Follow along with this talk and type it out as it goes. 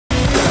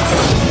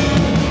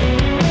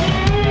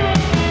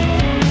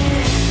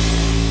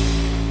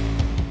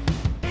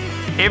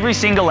Every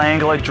single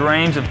angler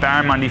dreams of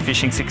Barramundi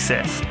fishing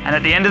success, and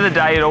at the end of the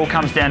day it all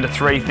comes down to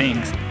three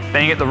things: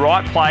 being at the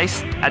right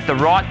place, at the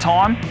right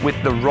time, with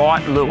the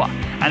right lure.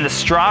 And the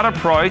Strada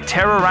Pro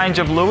Tera range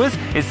of lures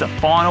is the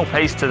final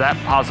piece to that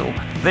puzzle.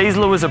 These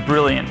lures are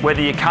brilliant,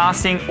 whether you're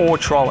casting or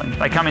trolling.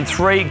 They come in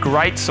three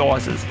great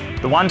sizes: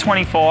 the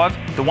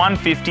 125, the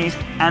 150s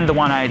and the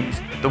 180s.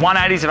 The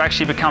 180s have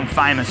actually become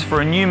famous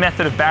for a new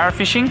method of barra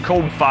fishing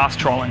called fast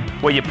trolling,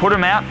 where you put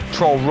them out,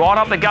 troll right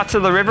up the guts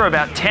of the river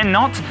about 10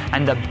 knots,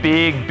 and the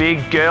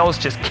big girls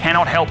just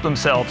cannot help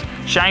themselves.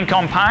 Shane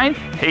Compain,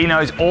 he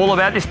knows all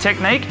about this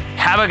technique.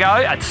 Have a go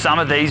at some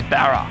of these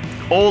barra.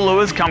 All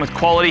lures come with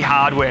quality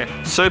hardware,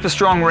 super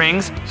strong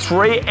rings,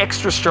 3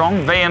 extra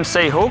strong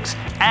VMC hooks,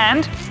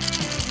 and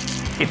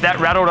if that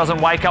rattle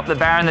doesn't wake up the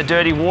barra in the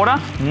dirty water,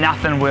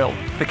 nothing will.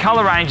 The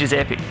colour range is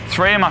epic.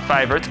 3 of my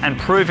favourites and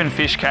proven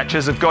fish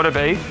catchers have got to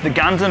be the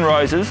Guns N'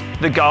 Roses,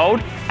 the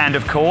Gold, and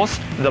of course,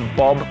 the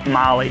Bob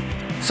Marley.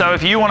 So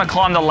if you want to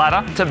climb the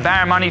ladder to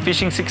Barramundi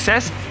fishing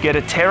success, get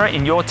a Tera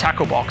in your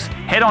tackle box.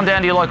 Head on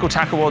down to your local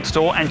Tackle World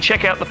store and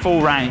check out the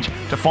full range.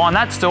 To find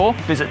that store,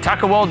 visit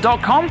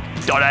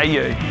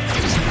tackleworld.com.au.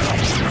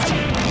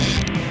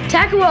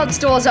 Tackle World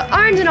stores are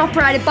owned and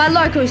operated by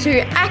locals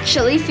who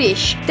actually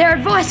fish. Their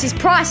advice is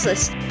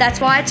priceless.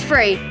 That's why it's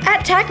free.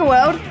 At Tackle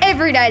World,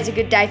 every day is a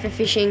good day for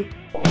fishing.